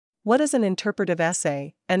What is an interpretive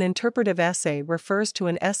essay? An interpretive essay refers to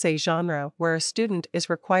an essay genre where a student is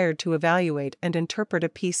required to evaluate and interpret a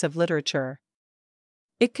piece of literature.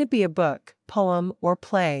 It could be a book, poem, or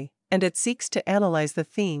play, and it seeks to analyze the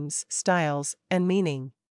themes, styles, and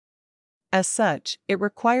meaning. As such, it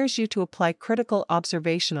requires you to apply critical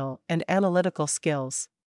observational and analytical skills.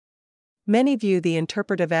 Many view the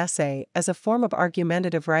interpretive essay as a form of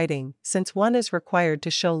argumentative writing, since one is required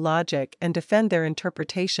to show logic and defend their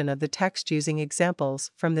interpretation of the text using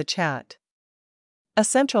examples from the chat. A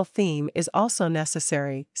central theme is also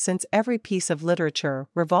necessary, since every piece of literature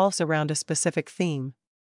revolves around a specific theme.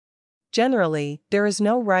 Generally, there is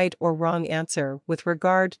no right or wrong answer with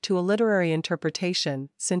regard to a literary interpretation,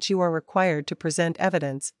 since you are required to present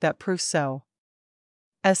evidence that proves so.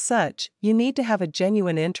 As such, you need to have a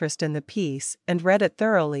genuine interest in the piece and read it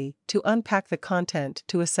thoroughly to unpack the content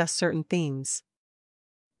to assess certain themes.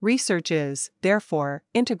 Research is, therefore,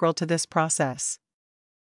 integral to this process.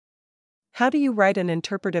 How do you write an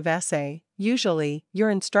interpretive essay? Usually,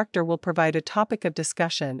 your instructor will provide a topic of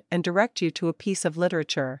discussion and direct you to a piece of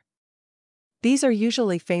literature. These are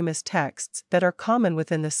usually famous texts that are common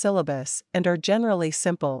within the syllabus and are generally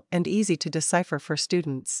simple and easy to decipher for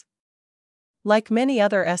students. Like many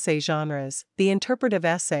other essay genres, the interpretive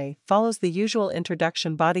essay follows the usual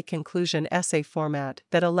introduction body conclusion essay format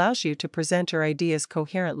that allows you to present your ideas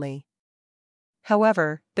coherently.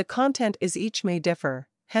 However, the content is each may differ,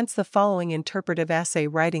 hence the following interpretive essay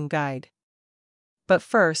writing guide. But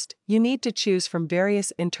first, you need to choose from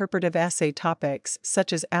various interpretive essay topics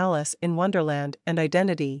such as Alice in Wonderland and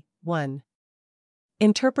Identity. 1.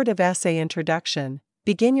 Interpretive essay introduction.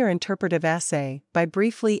 Begin your interpretive essay by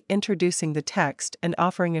briefly introducing the text and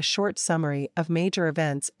offering a short summary of major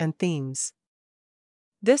events and themes.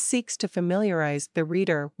 This seeks to familiarize the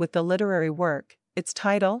reader with the literary work, its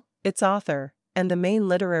title, its author, and the main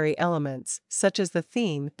literary elements, such as the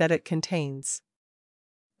theme that it contains.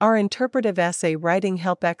 Our interpretive essay writing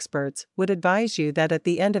help experts would advise you that at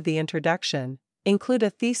the end of the introduction, include a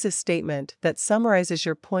thesis statement that summarizes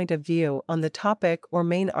your point of view on the topic or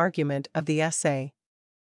main argument of the essay.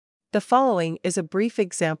 The following is a brief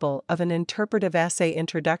example of an interpretive essay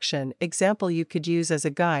introduction example you could use as a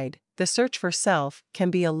guide. The search for self can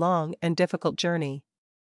be a long and difficult journey.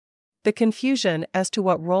 The confusion as to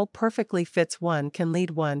what role perfectly fits one can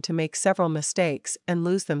lead one to make several mistakes and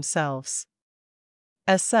lose themselves.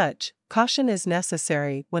 As such, caution is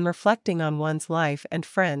necessary when reflecting on one's life, and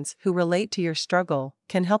friends who relate to your struggle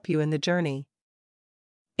can help you in the journey.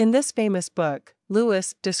 In this famous book,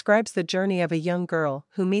 Lewis describes the journey of a young girl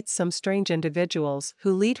who meets some strange individuals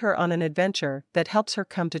who lead her on an adventure that helps her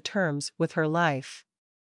come to terms with her life.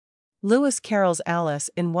 Lewis Carroll's Alice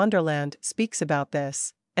in Wonderland speaks about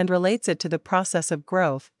this, and relates it to the process of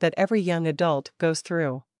growth that every young adult goes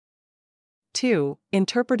through. 2.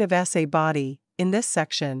 Interpretive essay body. In this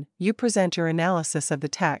section, you present your analysis of the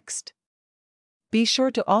text. Be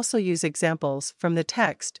sure to also use examples from the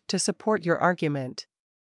text to support your argument.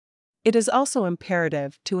 It is also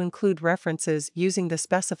imperative to include references using the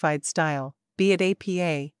specified style, be it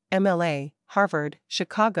APA, MLA, Harvard,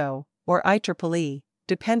 Chicago, or IEEE,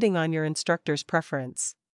 depending on your instructor's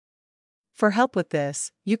preference. For help with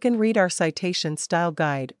this, you can read our citation style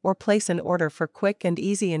guide or place an order for quick and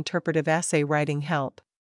easy interpretive essay writing help.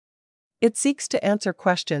 It seeks to answer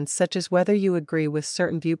questions such as whether you agree with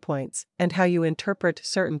certain viewpoints and how you interpret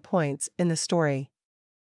certain points in the story.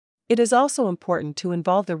 It is also important to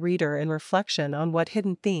involve the reader in reflection on what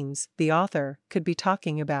hidden themes the author could be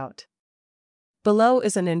talking about. Below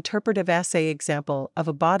is an interpretive essay example of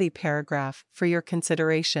a body paragraph for your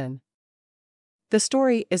consideration. The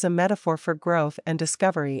story is a metaphor for growth and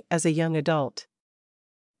discovery as a young adult.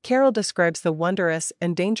 Carroll describes the wondrous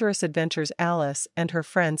and dangerous adventures Alice and her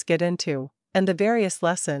friends get into, and the various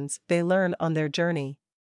lessons they learn on their journey.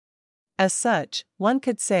 As such, one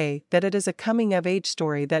could say that it is a coming-of-age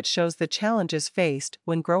story that shows the challenges faced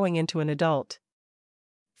when growing into an adult.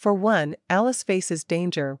 For one, Alice faces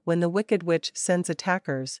danger when the Wicked Witch sends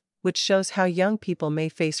attackers, which shows how young people may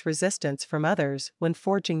face resistance from others when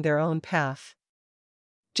forging their own path.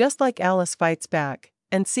 Just like Alice fights back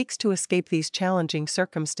and seeks to escape these challenging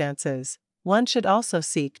circumstances, one should also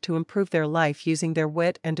seek to improve their life using their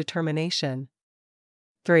wit and determination.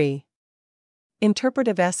 3.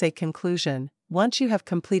 Interpretive essay conclusion. Once you have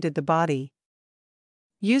completed the body,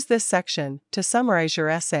 use this section to summarize your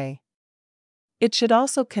essay. It should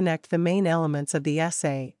also connect the main elements of the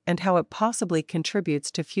essay and how it possibly contributes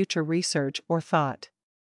to future research or thought.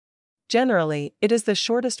 Generally, it is the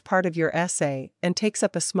shortest part of your essay and takes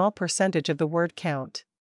up a small percentage of the word count.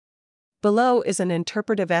 Below is an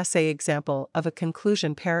interpretive essay example of a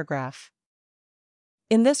conclusion paragraph.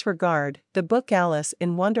 In this regard, the book Alice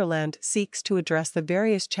in Wonderland seeks to address the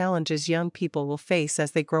various challenges young people will face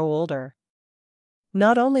as they grow older.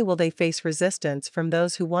 Not only will they face resistance from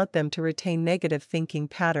those who want them to retain negative thinking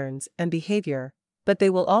patterns and behavior, but they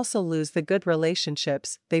will also lose the good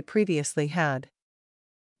relationships they previously had.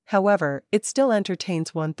 However, it still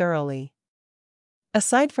entertains one thoroughly.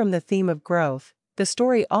 Aside from the theme of growth, the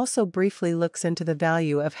story also briefly looks into the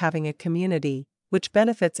value of having a community, which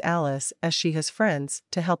benefits Alice as she has friends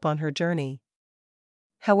to help on her journey.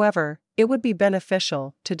 However, it would be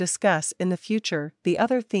beneficial to discuss in the future the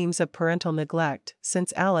other themes of parental neglect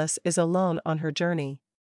since Alice is alone on her journey.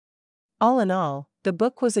 All in all, the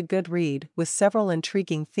book was a good read with several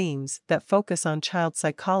intriguing themes that focus on child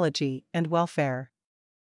psychology and welfare.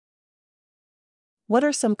 What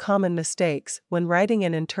are some common mistakes when writing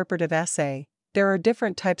an interpretive essay? There are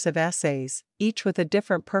different types of essays, each with a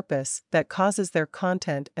different purpose that causes their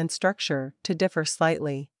content and structure to differ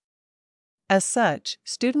slightly. As such,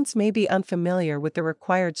 students may be unfamiliar with the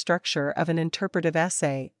required structure of an interpretive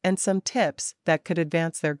essay and some tips that could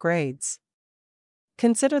advance their grades.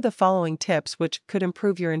 Consider the following tips which could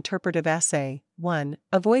improve your interpretive essay. 1.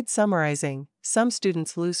 Avoid summarizing. Some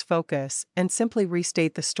students lose focus and simply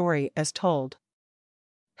restate the story as told.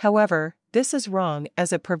 However, this is wrong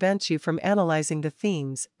as it prevents you from analyzing the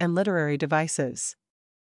themes and literary devices.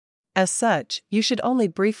 As such, you should only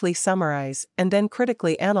briefly summarize and then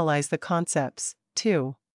critically analyze the concepts.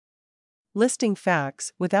 2. Listing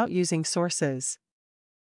facts without using sources.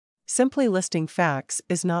 Simply listing facts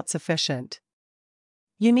is not sufficient.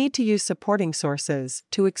 You need to use supporting sources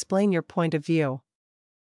to explain your point of view.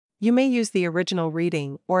 You may use the original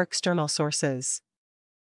reading or external sources.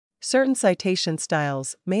 Certain citation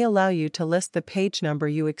styles may allow you to list the page number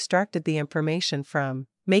you extracted the information from,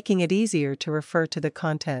 making it easier to refer to the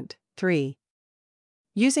content. 3.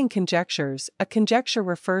 Using conjectures. A conjecture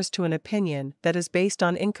refers to an opinion that is based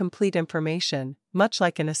on incomplete information, much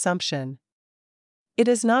like an assumption. It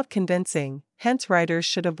is not convincing, hence writers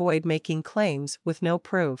should avoid making claims with no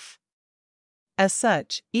proof. As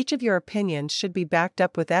such, each of your opinions should be backed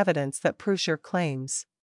up with evidence that proves your claims.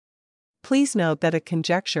 Please note that a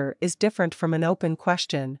conjecture is different from an open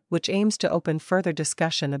question, which aims to open further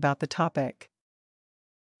discussion about the topic.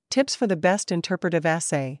 Tips for the best interpretive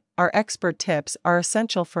essay. Our expert tips are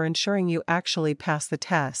essential for ensuring you actually pass the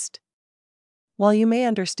test. While you may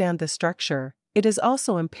understand the structure, it is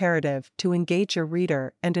also imperative to engage your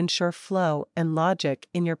reader and ensure flow and logic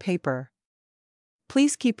in your paper.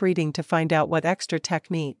 Please keep reading to find out what extra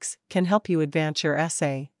techniques can help you advance your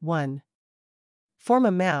essay. 1. Form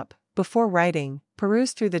a map. Before writing,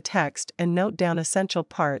 peruse through the text and note down essential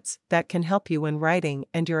parts that can help you when writing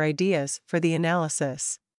and your ideas for the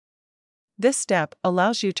analysis. This step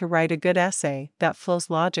allows you to write a good essay that flows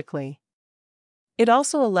logically. It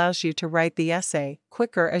also allows you to write the essay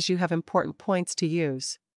quicker as you have important points to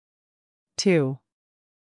use. 2.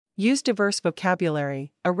 Use diverse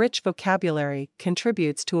vocabulary. A rich vocabulary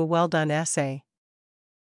contributes to a well-done essay.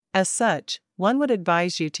 As such, one would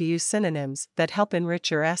advise you to use synonyms that help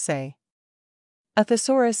enrich your essay. A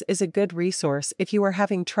thesaurus is a good resource if you are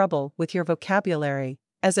having trouble with your vocabulary,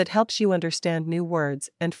 as it helps you understand new words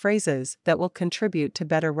and phrases that will contribute to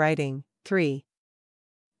better writing. 3.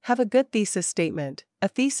 Have a good thesis statement. A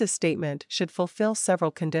thesis statement should fulfill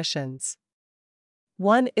several conditions.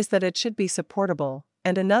 One is that it should be supportable,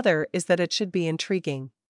 and another is that it should be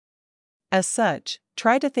intriguing. As such,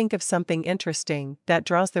 try to think of something interesting that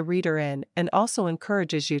draws the reader in and also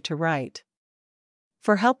encourages you to write.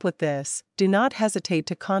 For help with this, do not hesitate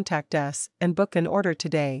to contact us and book an order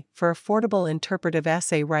today for affordable interpretive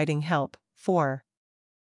essay writing help. 4.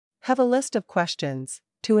 Have a list of questions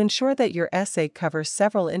to ensure that your essay covers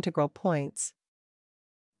several integral points.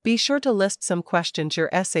 Be sure to list some questions your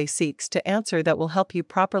essay seeks to answer that will help you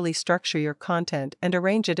properly structure your content and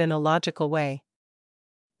arrange it in a logical way.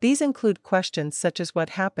 These include questions such as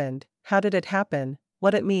what happened, how did it happen,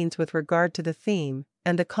 what it means with regard to the theme,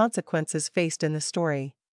 and the consequences faced in the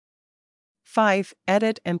story. 5.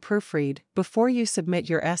 Edit and proofread. Before you submit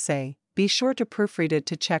your essay, be sure to proofread it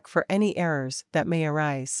to check for any errors that may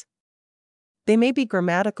arise. They may be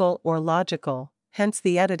grammatical or logical, hence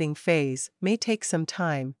the editing phase may take some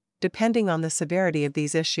time, depending on the severity of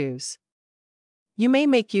these issues. You may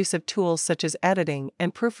make use of tools such as editing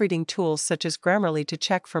and proofreading tools such as Grammarly to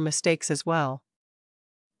check for mistakes as well.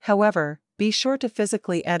 However, be sure to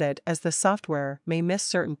physically edit as the software may miss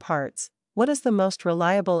certain parts. What is the most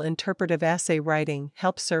reliable interpretive essay writing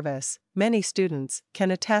help service? Many students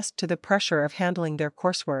can attest to the pressure of handling their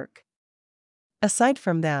coursework. Aside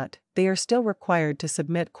from that, they are still required to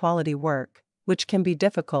submit quality work, which can be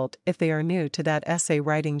difficult if they are new to that essay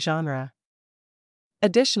writing genre.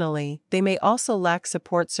 Additionally, they may also lack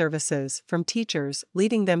support services from teachers,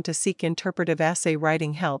 leading them to seek interpretive essay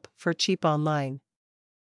writing help for cheap online.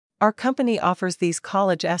 Our company offers these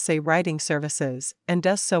college essay writing services and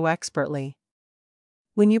does so expertly.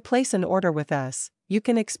 When you place an order with us, you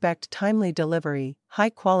can expect timely delivery, high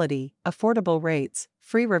quality, affordable rates,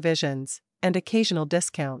 free revisions, and occasional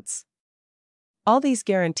discounts. All these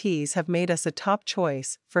guarantees have made us a top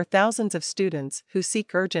choice for thousands of students who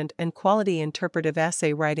seek urgent and quality interpretive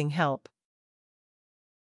essay writing help.